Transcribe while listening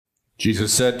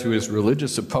Jesus said to his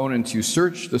religious opponents, "You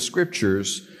search the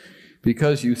scriptures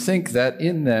because you think that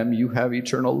in them you have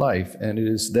eternal life, and it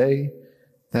is they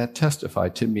that testify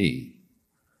to me."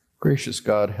 Gracious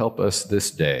God, help us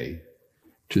this day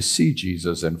to see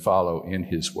Jesus and follow in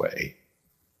his way.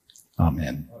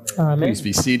 Amen. Amen. Please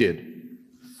be seated.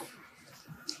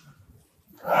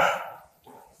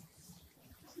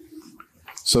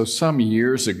 So some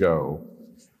years ago,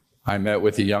 I met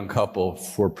with a young couple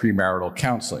for premarital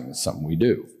counseling. It's something we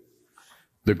do.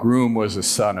 The groom was a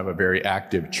son of a very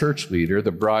active church leader.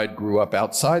 The bride grew up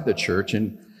outside the church,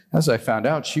 and as I found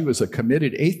out, she was a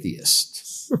committed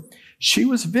atheist. She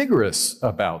was vigorous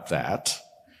about that,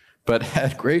 but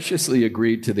had graciously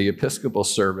agreed to the Episcopal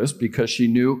service because she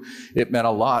knew it meant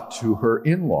a lot to her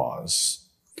in-laws.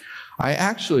 I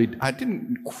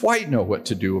didn't quite know what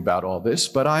to do about all this,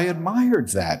 but I admired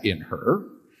that in her.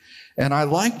 And I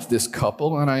liked this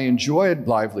couple, and I enjoyed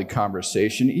lively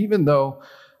conversation, even though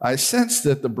I sensed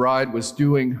that the bride was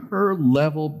doing her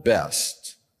level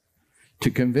best to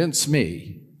convince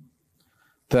me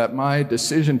that my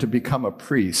decision to become a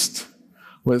priest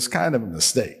was kind of a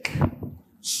mistake.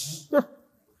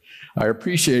 I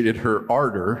appreciated her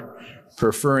ardor,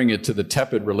 preferring it to the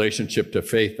tepid relationship to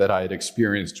faith that I had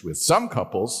experienced with some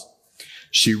couples.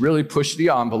 She really pushed the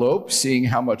envelope, seeing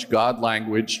how much God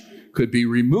language could be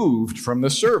removed from the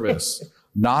service.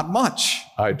 Not much,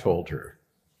 I told her.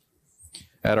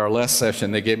 At our last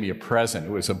session, they gave me a present.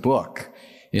 It was a book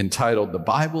entitled "The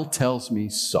Bible Tells Me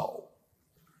So."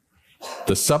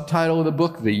 The subtitle of the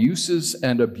book, "The Uses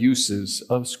and Abuses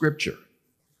of Scripture."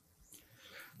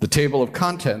 The table of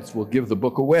contents will give the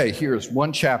book away. Here's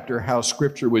one chapter, how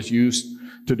Scripture was used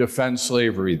to defend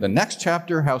slavery. The next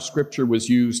chapter, how Scripture was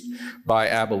used by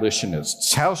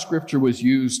abolitionists. How Scripture was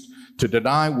used to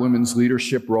deny women's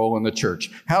leadership role in the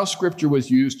church. How Scripture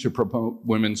was used to promote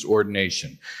women's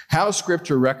ordination. How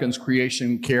Scripture reckons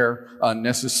creation care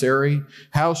unnecessary.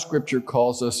 How Scripture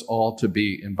calls us all to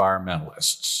be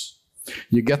environmentalists.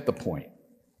 You get the point.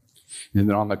 And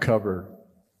then on the cover,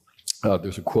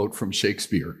 there's a quote from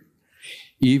Shakespeare.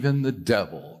 "Even the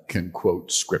devil can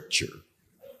quote Scripture,"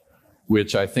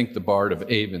 which I think the Bard of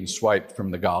Avon swiped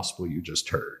from the gospel you just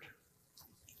heard.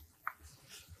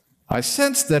 I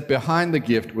sensed that behind the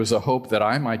gift was a hope that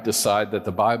I might decide that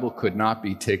the Bible could not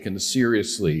be taken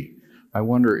seriously. I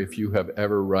wonder if you have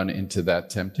ever run into that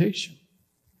temptation.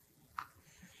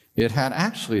 It had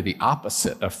actually the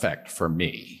opposite effect for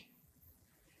me.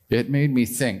 It made me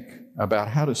think about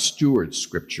how to steward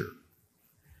Scripture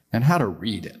and how to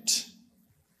read it.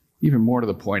 Even more to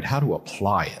the point, how to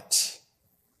apply it.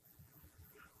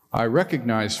 I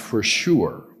recognize for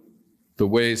sure the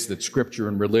ways that Scripture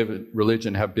and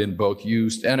religion have been both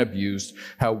used and abused,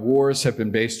 how wars have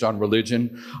been based on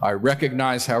religion. I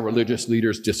recognize how religious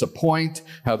leaders disappoint,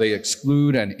 how they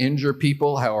exclude and injure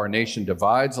people, how our nation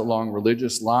divides along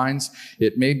religious lines.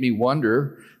 It made me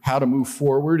wonder how to move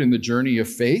forward in the journey of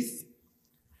faith.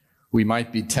 We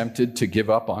might be tempted to give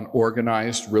up on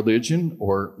organized religion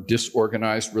or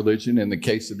disorganized religion in the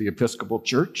case of the Episcopal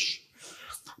Church,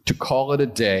 to call it a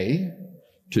day,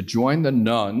 to join the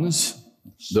nuns,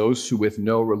 those who with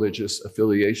no religious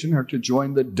affiliation, or to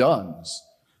join the duns,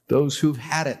 those who've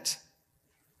had it.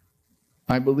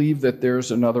 I believe that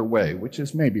there's another way, which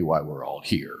is maybe why we're all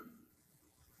here.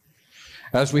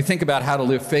 As we think about how to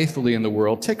live faithfully in the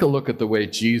world, take a look at the way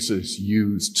Jesus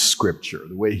used Scripture,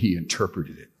 the way he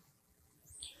interpreted it.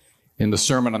 In the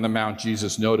Sermon on the Mount,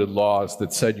 Jesus noted laws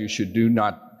that said you should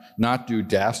not do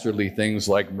dastardly things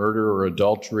like murder or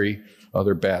adultery,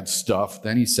 other bad stuff.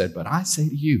 Then he said, "But I say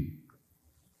to you,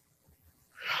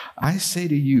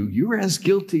 you're as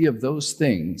guilty of those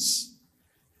things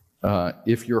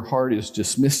if your heart is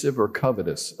dismissive or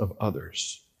covetous of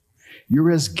others.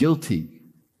 You're as guilty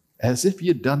as if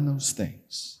you'd done those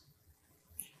things."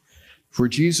 For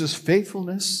Jesus,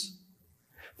 faithfulness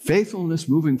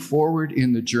moving forward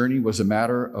in the journey was a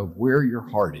matter of where your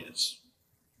heart is.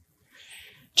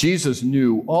 Jesus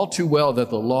knew all too well that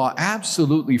the law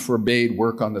absolutely forbade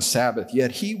work on the Sabbath,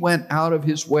 yet he went out of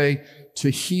his way to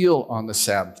heal on the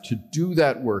Sabbath, to do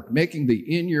that work, making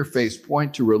the in-your-face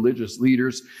point to religious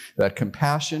leaders that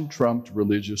compassion trumped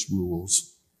religious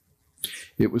rules.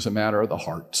 It was a matter of the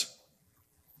heart.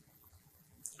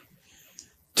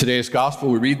 Today's gospel,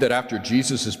 we read that after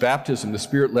Jesus' baptism, the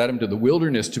Spirit led him to the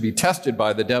wilderness to be tested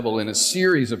by the devil in a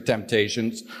series of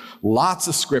temptations. Lots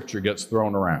of scripture gets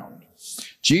thrown around.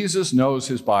 Jesus knows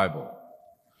his Bible.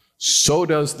 So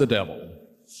does the devil.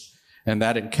 And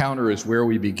that encounter is where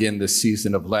we begin this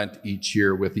season of Lent each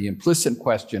year with the implicit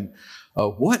question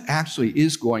of what actually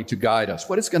is going to guide us,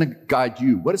 what is going to guide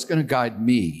you, what is going to guide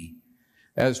me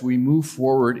as we move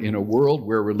forward in a world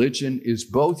where religion is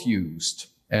both used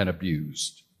and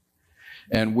abused,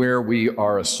 and where we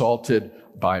are assaulted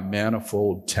by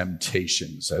manifold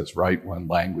temptations, as Right One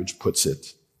Language puts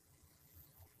it.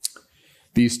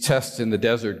 These tests in the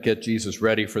desert get Jesus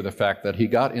ready for the fact that he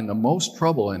got in the most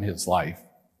trouble in his life,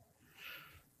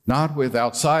 not with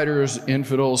outsiders,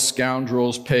 infidels,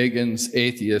 scoundrels, pagans,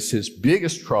 atheists. His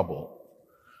biggest trouble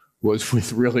was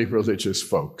with really religious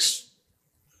folks,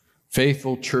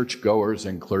 faithful churchgoers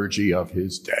and clergy of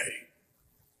his day.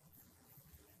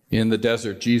 In the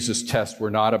desert, Jesus' tests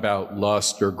were not about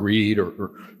lust or greed,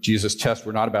 or Jesus' tests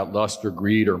were not about lust or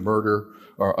greed or murder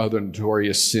or other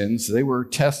notorious sins. They were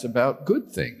tests about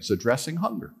good things, addressing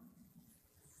hunger,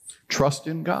 trust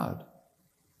in God,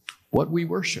 what we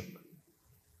worship.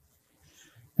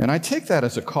 And I take that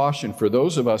as a caution for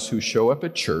those of us who show up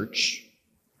at church,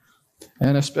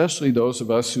 and especially those of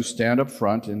us who stand up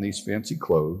front in these fancy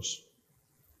clothes.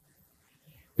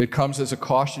 It comes as a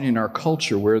caution in our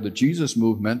culture where the Jesus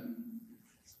movement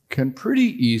can pretty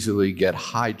easily get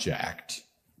hijacked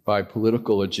by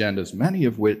political agendas, many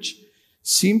of which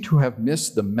seem to have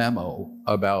missed the memo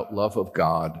about love of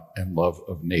God and love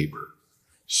of neighbor,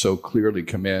 so clearly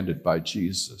commanded by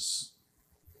Jesus.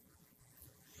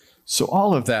 So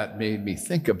all of that made me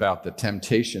think about the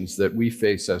temptations that we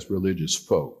face as religious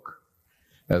folk,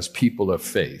 as people of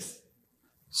faith,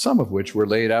 some of which were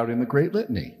laid out in the Great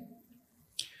Litany.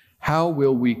 How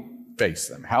will we face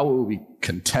them? How will we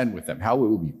contend with them? How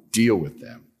will we deal with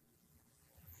them?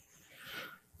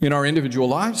 In our individual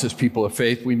lives as people of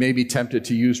faith, we may be tempted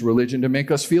to use religion to make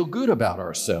us feel good about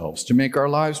ourselves, to make our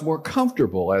lives more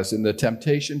comfortable, as in the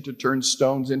temptation to turn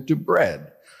stones into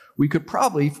bread. We could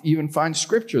probably even find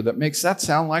scripture that makes that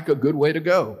sound like a good way to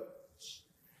go.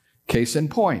 Case in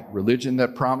point, religion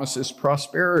that promises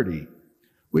prosperity,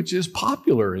 which is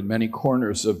popular in many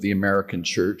corners of the American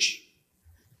church,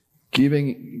 give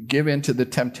in to the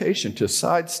temptation to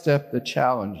sidestep the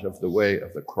challenge of the way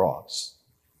of the cross.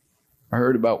 I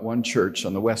heard about one church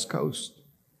on the West Coast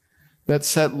that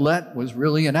said Lent was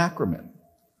really an acronym.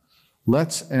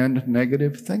 Let's end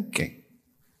negative thinking.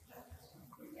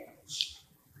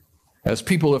 As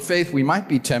people of faith, we might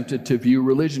be tempted to view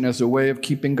religion as a way of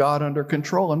keeping God under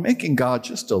control and making God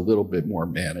just a little bit more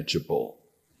manageable.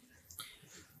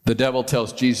 The devil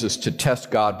tells Jesus to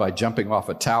test God by jumping off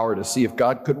a tower to see if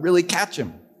God could really catch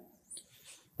him.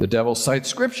 The devil cites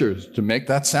scriptures to make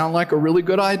that sound like a really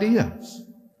good idea.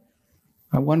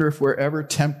 I wonder if we're ever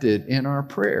tempted in our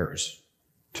prayers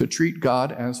to treat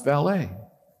God as valet.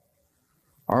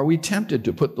 Are we tempted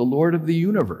to put the Lord of the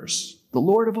universe, the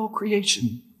Lord of all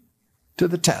creation, to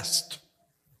the test?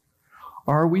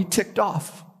 Are we ticked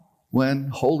off when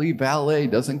holy valet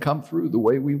doesn't come through the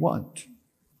way we want?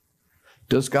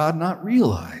 Does God not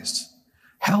realize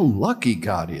how lucky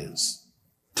God is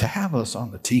to have us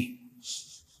on the team?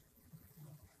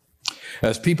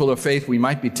 As people of faith, we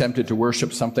might be tempted to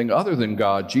worship something other than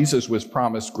God. Jesus was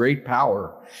promised great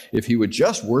power if he would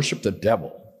just worship the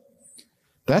devil.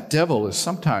 That devil is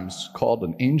sometimes called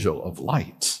an angel of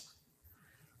light,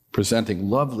 presenting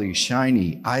lovely,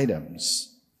 shiny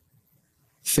items,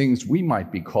 things we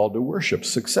might be called to worship: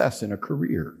 success in a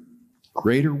career,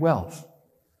 greater wealth,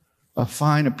 a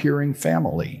fine appearing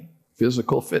family,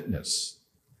 physical fitness,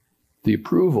 the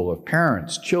approval of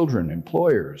parents, children,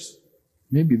 employers,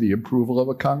 maybe the approval of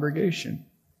a congregation.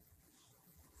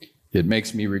 It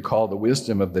makes me recall the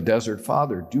wisdom of the desert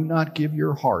father. Do not give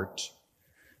your heart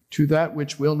to that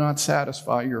which will not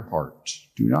satisfy your heart.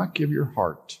 Do not give your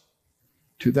heart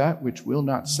to that which will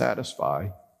not satisfy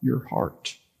your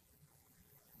heart.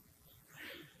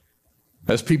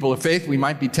 As people of faith, we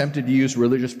might be tempted to use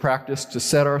religious practice to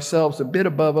set ourselves a bit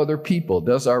above other people.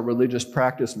 Does our religious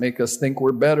practice make us think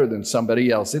we're better than somebody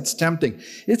else? It's tempting.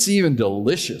 It's even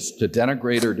delicious to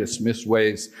denigrate or dismiss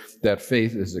ways that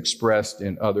faith is expressed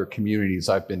in other communities.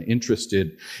 I've been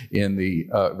interested in the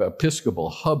Episcopal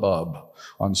hubbub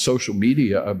on social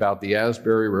media about the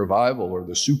Asbury Revival or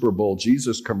the Super Bowl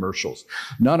Jesus commercials,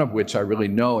 none of which I really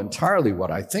know entirely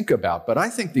what I think about. But I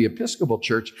think the Episcopal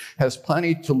Church has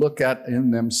plenty to look at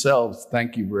in themselves,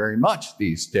 thank you very much,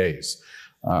 these days.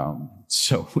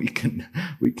 So we can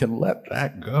let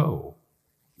that go.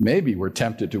 Maybe we're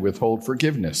tempted to withhold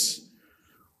forgiveness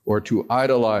or to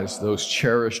idolize those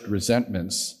cherished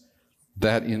resentments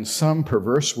that in some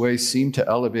perverse way seem to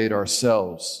elevate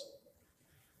ourselves,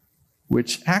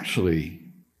 which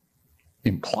actually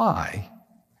imply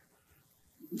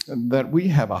that we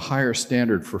have a higher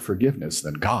standard for forgiveness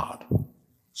than God.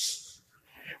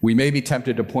 We may be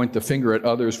tempted to point the finger at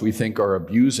others we think are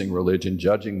abusing religion,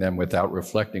 judging them without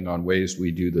reflecting on ways we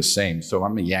do the same. So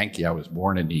I'm a Yankee. I was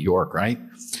born in New York, right?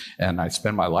 And I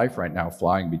spend my life right now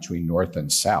flying between North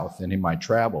and South. And in my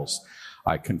travels,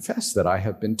 I confess that I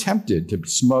have been tempted to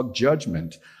smug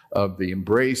judgment of the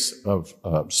embrace of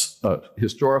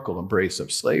historical embrace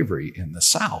of slavery in the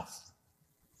South,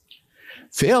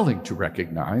 failing to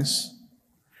recognize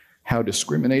how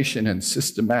discrimination and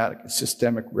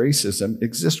systemic racism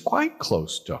exist quite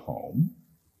close to home,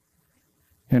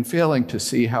 and failing to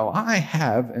see how I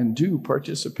have and do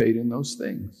participate in those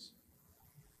things.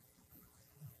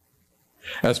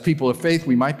 As people of faith,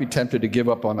 we might be tempted to give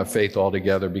up on the faith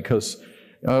altogether because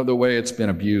of the way it's been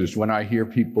abused. When I hear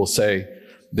people say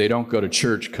they don't go to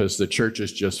church because the church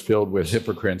is just filled with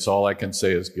hypocrites, all I can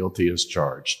say is guilty as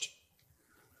charged.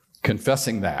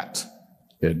 Confessing that,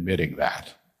 admitting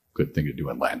that, good thing to do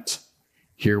in Lent.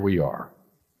 Here we are,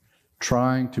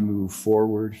 trying to move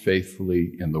forward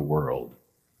faithfully in the world.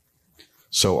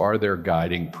 So are there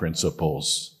guiding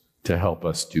principles to help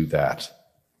us do that?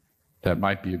 That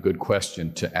might be a good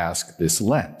question to ask this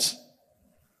Lent.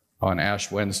 On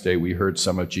Ash Wednesday, we heard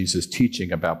some of Jesus'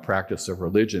 teaching about practice of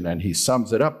religion, and he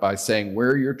sums it up by saying,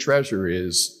 where your treasure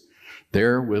is,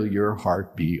 there will your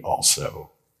heart be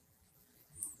also.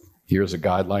 Here's a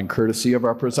guideline courtesy of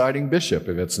our presiding bishop.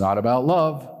 If it's not about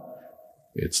love,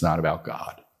 it's not about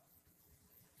God.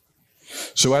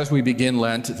 So as we begin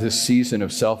Lent, this season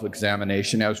of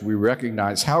self-examination, as we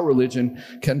recognize how religion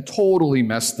can totally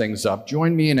mess things up,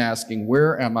 join me in asking,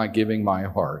 where am I giving my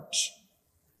heart?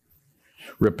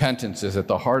 Repentance is at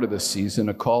the heart of this season,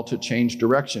 a call to change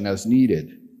direction as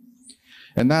needed.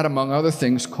 And that, among other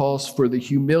things, calls for the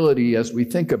humility as we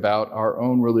think about our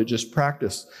own religious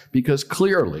practice, because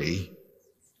clearly,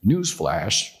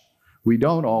 newsflash, we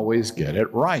don't always get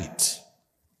it right.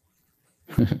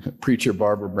 Preacher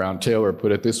Barbara Brown Taylor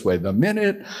put it this way: the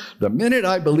minute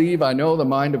I believe I know the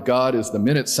mind of God is the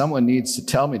minute someone needs to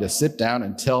tell me to sit down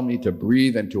and tell me to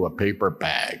breathe into a paper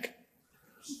bag.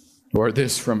 Or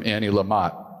this from Annie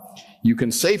Lamott: you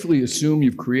can safely assume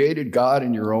you've created God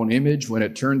in your own image when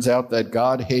it turns out that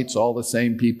God hates all the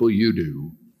same people you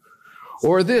do.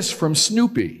 Or this from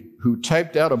Snoopy, who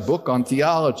typed out a book on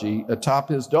theology atop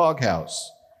his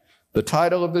doghouse. The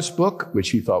title of this book,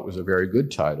 which he thought was a very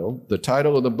good title, the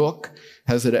title of the book,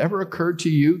 has it ever occurred to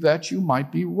you that you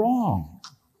might be wrong?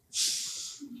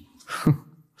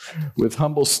 With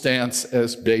humble stance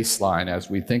as baseline as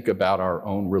we think about our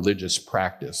own religious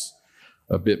practice,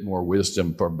 a bit more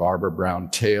wisdom for Barbara Brown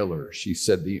Taylor. She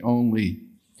said, the only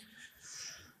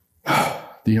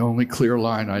clear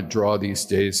line I draw these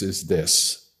days is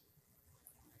this: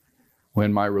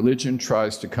 when my religion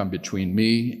tries to come between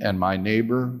me and my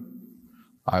neighbor,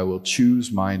 I will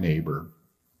choose my neighbor.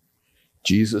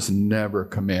 Jesus never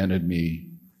commanded me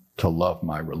to love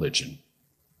my religion.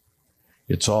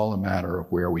 It's all a matter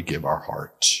of where we give our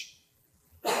hearts.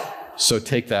 So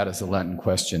take that as a Lenten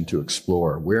question to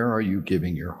explore. Where are you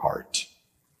giving your heart?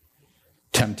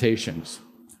 Temptations,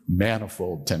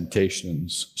 manifold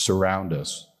temptations surround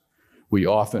us. We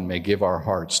often may give our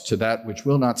hearts to that which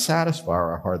will not satisfy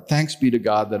our heart. Thanks be to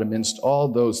God that amidst all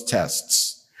those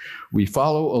tests, we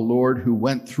follow a Lord who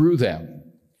went through them,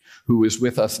 who is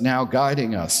with us now,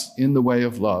 guiding us in the way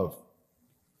of love.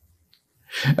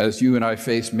 As you and I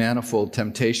face manifold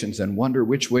temptations and wonder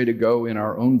which way to go in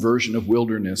our own version of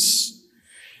wilderness,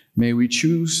 may we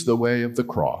choose the way of the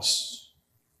cross,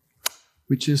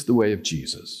 which is the way of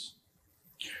Jesus,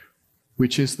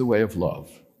 which is the way of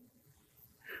love,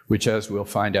 which, as we'll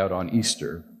find out on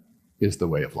Easter, is the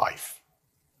way of life.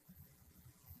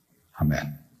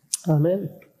 Amen. Amen.